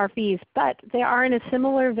 there are fees. But they are in a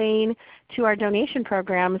similar vein to our donation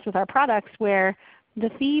programs with our products, where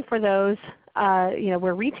the fee for those,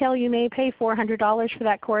 where retail you may pay $400 for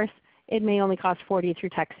that course, it may only cost $40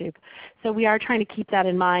 through TechSoup. So we are trying to keep that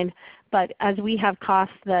in mind. But as we have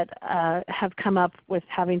costs that have come up with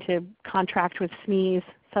having to contract with SMEs,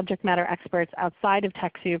 subject matter experts outside of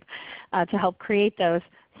TechSoup to help create those,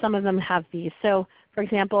 some of them have fees. So for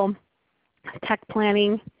example, tech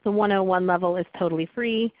planning, the 101 level is totally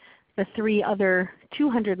free. The 3 other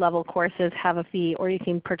 200 level courses have a fee, or you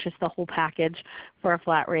can purchase the whole package for a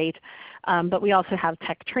flat rate. But we also have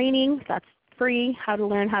tech training. That's free, how to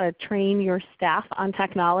learn how to train your staff on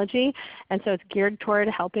technology. And so it's geared toward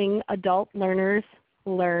helping adult learners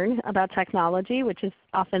learn about technology, which is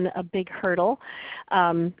often a big hurdle.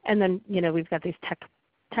 And then we've got these tech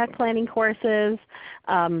planning courses.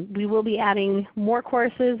 We will be adding more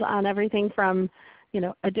courses on everything from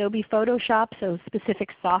Adobe Photoshop, so specific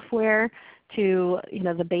software, to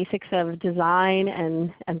the basics of design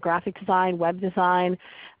and graphic design, web design.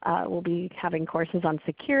 We'll be having courses on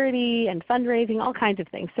security and fundraising, all kinds of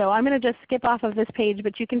things. So I'm going to just skip off of this page,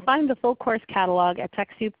 but you can find the full course catalog at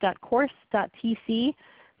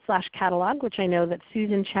TechSoup.course.tc/catalog, which I know that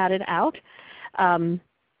Susan chatted out.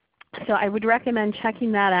 So I would recommend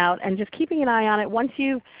checking that out and just keeping an eye on it. Once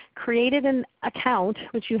you've created an account,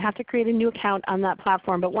 which you have to create a new account on that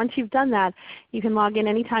platform, but once you've done that, you can log in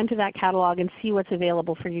anytime to that catalog and see what's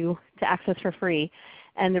available for you to access for free.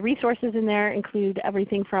 And the resources in there include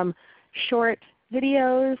everything from short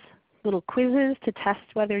videos, little quizzes to test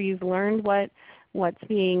whether you've learned what's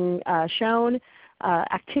being shown,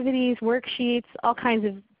 activities, worksheets, all kinds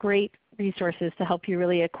of great resources to help you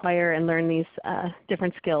really acquire and learn these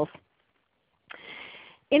different skills.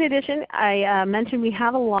 In addition, I mentioned we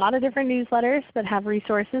have a lot of different newsletters that have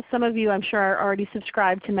resources. Some of you I'm sure are already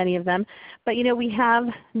subscribed to many of them. But we have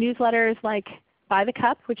newsletters like By the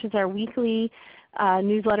Cup, which is our weekly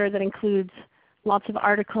newsletter that includes lots of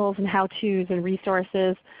articles and how-tos and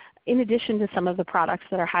resources in addition to some of the products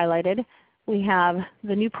that are highlighted. We have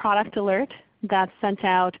the new product alert that's sent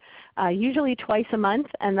out usually twice a month,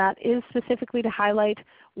 and that is specifically to highlight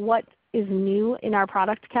what is new in our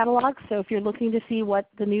product catalog. So if you're looking to see what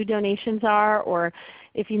the new donations are, or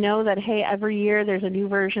if you know that, hey, every year there's a new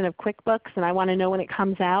version of QuickBooks and I want to know when it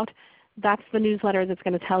comes out, that's the newsletter that's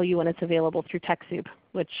going to tell you when it's available through TechSoup,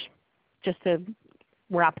 which, just to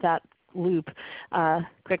wrap that loop,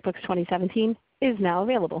 QuickBooks 2017 is now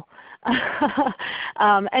available.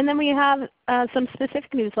 And then we have some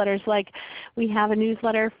specific newsletters, like we have a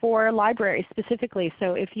newsletter for libraries specifically.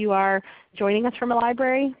 So if you are joining us from a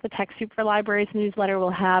library, the TechSoup for Libraries newsletter will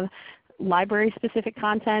have library-specific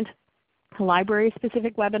content,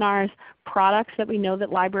 library-specific webinars, products that we know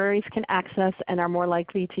that libraries can access and are more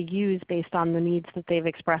likely to use based on the needs that they've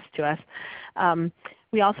expressed to us.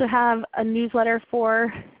 We also have a newsletter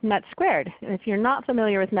for NetSquared. And if you're not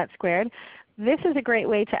familiar with NetSquared, this is a great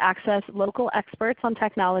way to access local experts on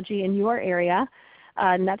technology in your area.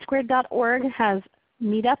 NetSquared.org has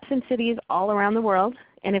meetups in cities all around the world.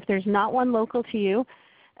 And if there's not one local to you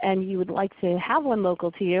and you would like to have one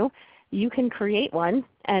local to you, you can create one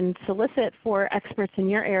and solicit for experts in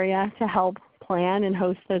your area to help plan and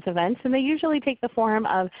host those events. And they usually take the form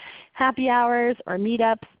of happy hours or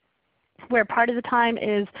meetups, where part of the time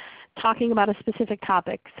is talking about a specific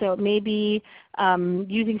topic. So it may be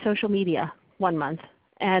using social media one month,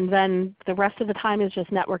 and then the rest of the time is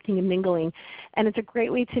just networking and mingling. And it's a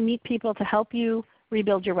great way to meet people to help you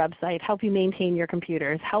rebuild your website, help you maintain your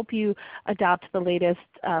computers, help you adopt the latest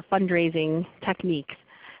fundraising techniques.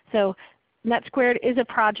 So NetSquared is a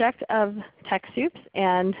project of TechSoups,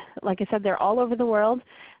 and like I said, they're all over the world,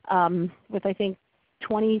 with I think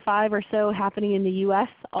 25 or so happening in the US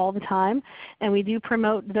all the time. And we do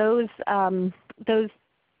promote those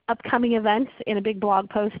upcoming events in a big blog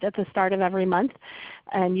post at the start of every month.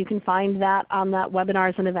 And you can find that on that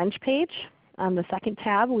Webinars and Events page. On the second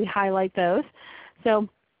tab, we highlight those. So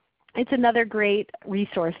it's another great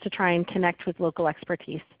resource to try and connect with local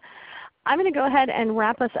expertise. I'm going to go ahead and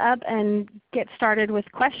wrap us up and get started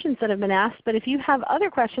with questions that have been asked. But if you have other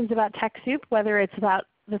questions about TechSoup, whether it's about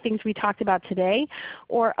the things we talked about today,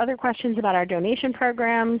 or other questions about our donation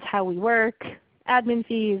programs, how we work, admin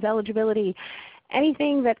fees, eligibility,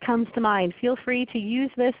 anything that comes to mind, feel free to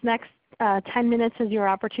use this next 10 minutes as your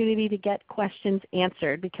opportunity to get questions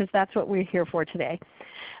answered, because that's what we're here for today.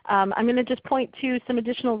 I'm going to just point to some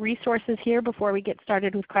additional resources here before we get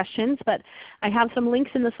started with questions, but I have some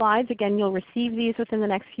links in the slides. Again, you'll receive these within the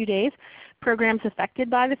next few days. Programs affected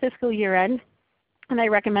by the fiscal year end. And I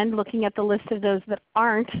recommend looking at the list of those that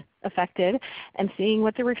aren't affected and seeing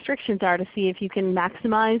what the restrictions are to see if you can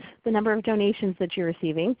maximize the number of donations that you're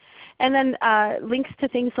receiving. And then links to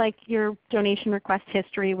things like your donation request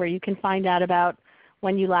history, where you can find out about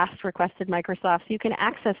when you last requested Microsoft, so you can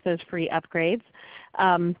access those free upgrades.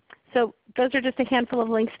 So those are just a handful of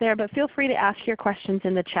links there, but feel free to ask your questions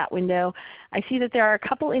in the chat window. I see that there are a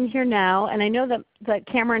couple in here now, and I know that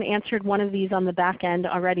Cameron answered one of these on the back end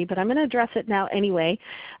already, but I'm going to address it now anyway.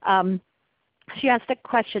 She asked a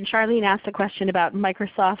question, Charlene asked a question about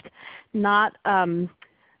Microsoft not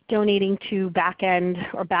donating to back end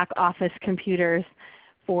or back office computers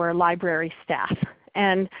for library staff.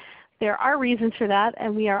 And there are reasons for that,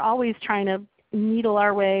 and we are always trying to needle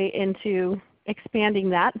our way into expanding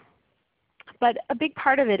that. But a big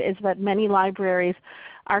part of it is that many libraries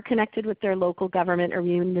are connected with their local government or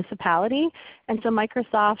municipality, and so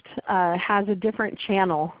Microsoft has a different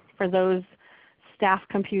channel for those staff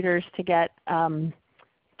computers to get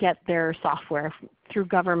their software through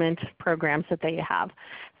government programs that they have.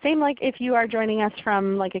 Same like if you are joining us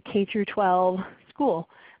from like a K through 12 school.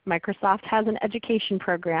 Microsoft has an education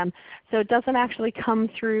program, so it doesn't actually come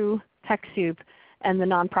through TechSoup and the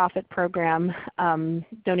nonprofit program,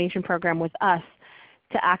 donation program with us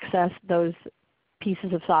to access those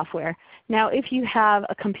pieces of software. Now if you have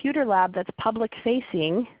a computer lab that's public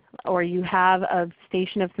facing, or you have a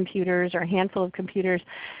station of computers or a handful of computers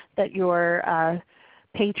that your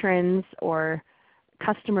patrons or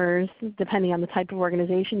customers, depending on the type of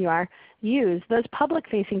organization you are, use, those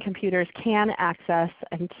public-facing computers can access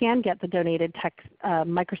and can get the donated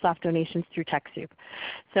Microsoft donations through TechSoup.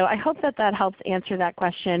 So I hope that that helps answer that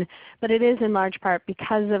question, but it is in large part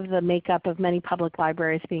because of the makeup of many public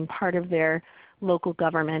libraries being part of their local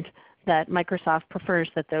government that Microsoft prefers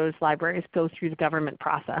that those libraries go through the government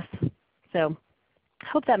process. So I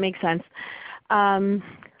hope that makes sense.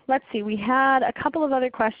 Let's see, we had a couple of other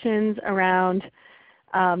questions around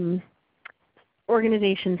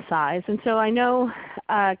organization size. And so I know,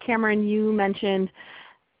 Cameron, you mentioned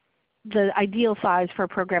the ideal size for a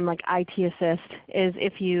program like IT Assist is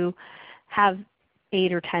if you have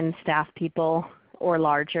 8 or 10 staff people or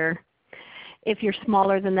larger. If you're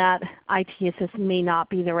smaller than that, IT Assist may not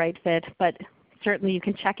be the right fit, but certainly you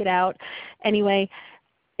can check it out. Anyway,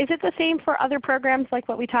 is it the same for other programs like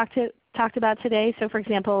what we talked about today? So for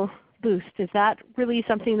example, Boost, is that really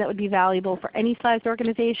something that would be valuable for any size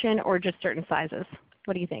organization or just certain sizes?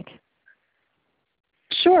 What do you think?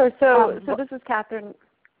 Sure. So this is Catherine.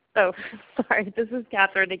 Oh, sorry. This is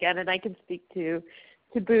Catherine again, and I can speak to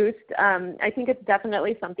Boost. I think it's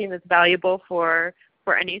definitely something that's valuable for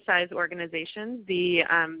any size organizations. The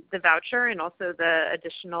voucher and also the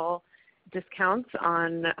additional discounts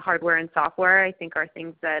on hardware and software I think are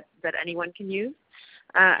things that anyone can use.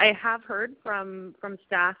 I have heard from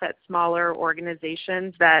staff at smaller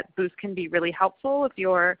organizations that Boost can be really helpful if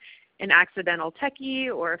you're an accidental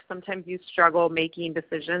techie or if sometimes you struggle making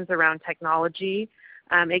decisions around technology.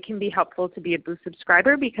 It can be helpful to be a Boost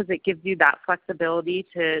subscriber because it gives you that flexibility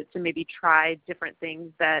to maybe try different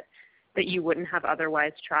things that you wouldn't have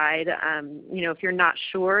otherwise tried. If you're not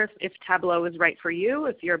sure if Tableau is right for you,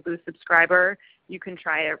 if you're a Boost subscriber, you can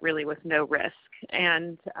try it really with no risk.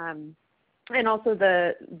 And also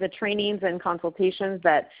the trainings and consultations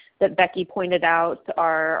that Becky pointed out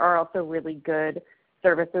are also really good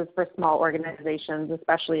services for small organizations,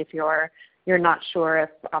 especially if you're not sure if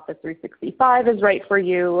Office 365 is right for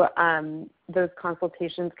you. Those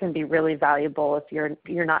consultations can be really valuable if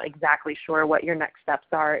you're not exactly sure what your next steps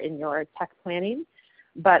are in your tech planning.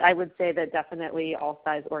 But I would say that definitely all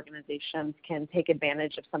size organizations can take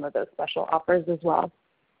advantage of some of those special offers as well.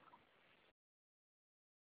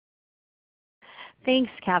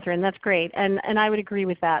 Thanks, Catherine. That's great. And I would agree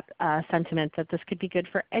with that sentiment that this could be good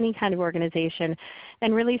for any kind of organization.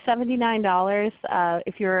 And really $79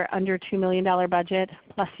 if you're under $2 million budget,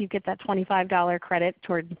 plus you get that $25 credit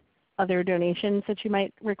toward other donations that you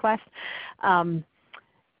might request. I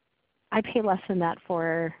pay less than that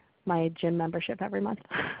for my gym membership every month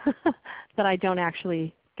that I don't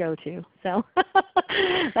actually go to. So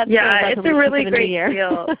that's it's a really great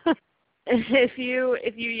deal. If you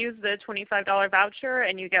use the $25 voucher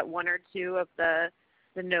and you get 1 or 2 of the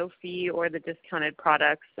no fee or the discounted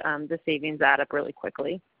products, the savings add up really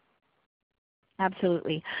quickly.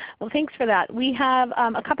 Absolutely. Well, thanks for that. We have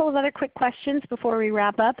a couple of other quick questions before we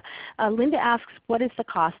wrap up. Linda asks, what is the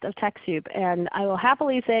cost of TechSoup? And I will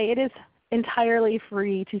happily say it is entirely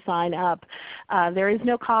free to sign up. There is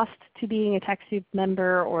no cost to being a TechSoup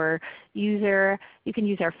member or user. You can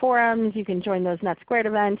use our forums. You can join those NetSquared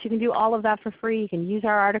events. You can do all of that for free. You can use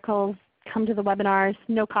our articles, come to the webinars,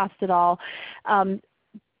 no cost at all.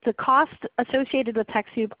 The cost associated with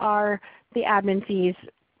TechSoup are the admin fees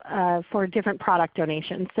for different product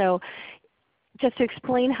donations. So just to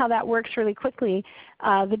explain how that works really quickly,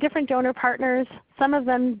 the different donor partners, some of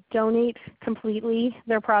them donate completely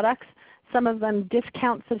their products. Some of them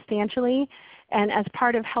discount substantially. And as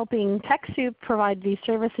part of helping TechSoup provide these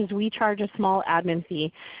services, we charge a small admin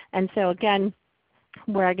fee. And so again,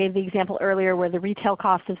 where I gave the example earlier where the retail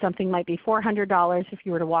cost of something might be $400 if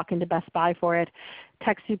you were to walk into Best Buy for it,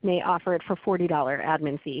 TechSoup may offer it for $40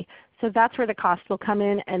 admin fee. So that's where the cost will come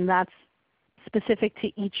in, and that's specific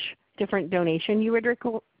to each different donation you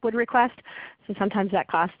would request. So sometimes that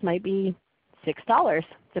cost might be $6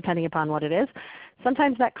 depending upon what it is.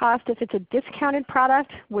 Sometimes that cost, if it's a discounted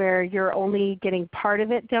product where you're only getting part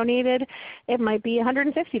of it donated, it might be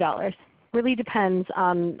 $150. Really depends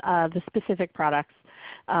on the specific products.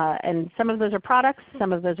 And some of those are products,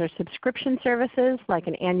 some of those are subscription services like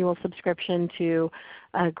an annual subscription to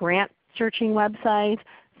a grant searching website.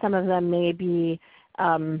 Some of them may be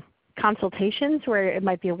consultations where it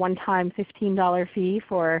might be a one-time $15 fee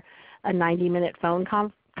for a 90-minute phone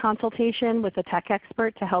consultation with a tech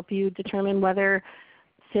expert to help you determine whether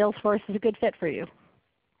Salesforce is a good fit for you.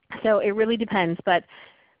 So it really depends, but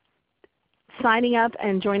signing up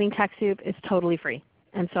and joining TechSoup is totally free.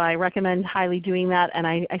 And so I recommend highly doing that. And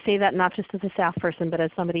I say that not just as a staff person, but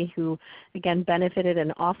as somebody who, again, benefited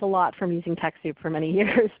an awful lot from using TechSoup for many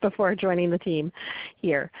years before joining the team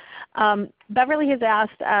here. Beverly has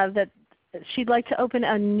asked that she'd like to open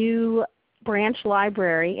a new branch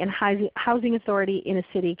library and housing authority in a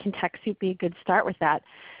city. Can TechSoup be a good start with that?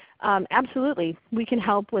 Absolutely. We can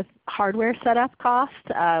help with hardware setup costs.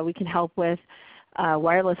 We can help with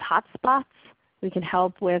wireless hotspots. We can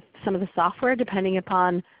help with some of the software depending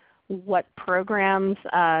upon what programs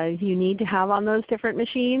you need to have on those different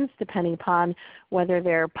machines, depending upon whether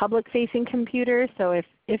they're public-facing computers. So if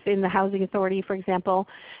in the housing authority, for example,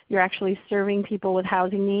 you're actually serving people with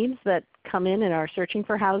housing needs that come in and are searching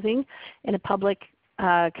for housing in a public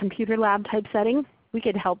computer lab type setting, we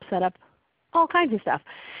could help set up all kinds of stuff.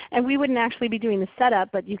 And we wouldn't actually be doing the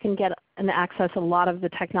setup, but you can get and access a lot of the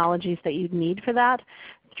technologies that you'd need for that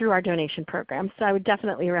through our donation program. So I would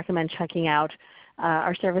definitely recommend checking out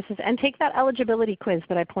our services and take that eligibility quiz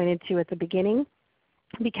that I pointed to at the beginning,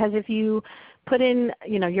 because if you put in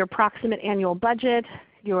your approximate annual budget,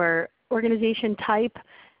 your organization type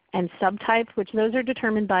and subtype, which those are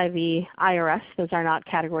determined by the IRS. Those are not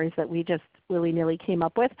categories that we just willy-nilly came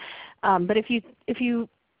up with. But if you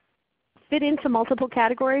fit into multiple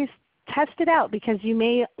categories, test it out, because you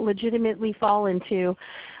may legitimately fall into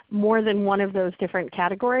more than one of those different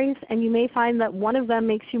categories, and you may find that one of them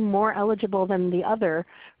makes you more eligible than the other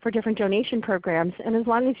for different donation programs. And as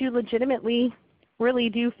long as you legitimately really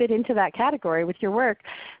do fit into that category with your work,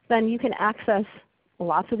 then you can access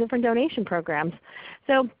lots of different donation programs.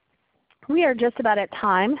 So we are just about at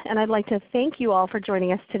time, and I'd like to thank you all for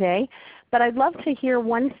joining us today. But I'd love to hear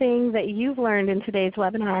one thing that you've learned in today's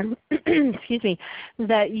webinar excuse me,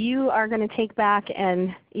 that you are going to take back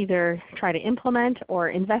and either try to implement or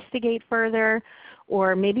investigate further,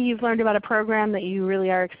 or maybe you've learned about a program that you really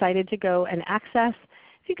are excited to go and access.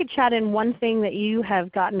 If you could chat in one thing that you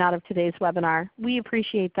have gotten out of today's webinar, we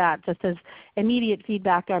appreciate that, just as immediate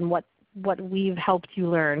feedback on what we've helped you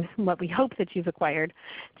learn, what we hope that you've acquired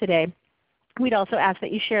today. We'd also ask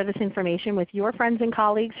that you share this information with your friends and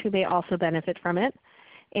colleagues who may also benefit from it,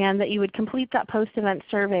 and that you would complete that post-event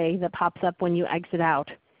survey that pops up when you exit out.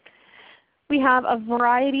 We have a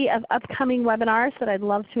variety of upcoming webinars that I'd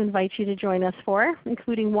love to invite you to join us for,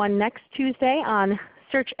 including one next Tuesday on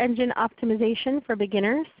search engine optimization for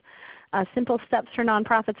beginners, simple steps for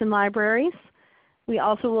nonprofits and libraries. We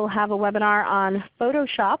also will have a webinar on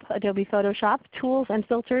Photoshop, Adobe Photoshop, tools and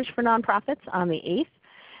filters for nonprofits on the 8th.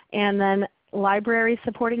 And then libraries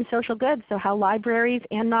supporting social good, so how libraries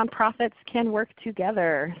and nonprofits can work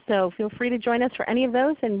together. So feel free to join us for any of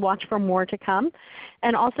those and watch for more to come.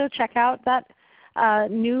 And also check out that all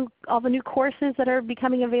the new courses that are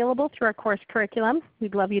becoming available through our course curriculum.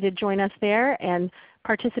 We'd love you to join us there and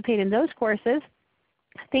participate in those courses.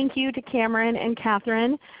 Thank you to Cameron and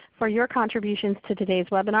Catherine for your contributions to today's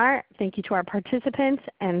webinar. Thank you to our participants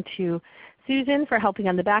and to Susan for helping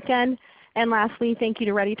on the back end. And lastly, thank you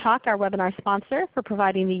to ReadyTalk, our webinar sponsor, for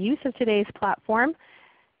providing the use of today's platform.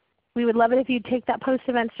 We would love it if you'd take that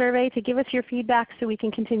post-event survey to give us your feedback so we can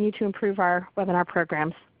continue to improve our webinar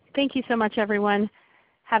programs. Thank you so much, everyone.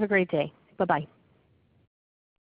 Have a great day. Bye-bye.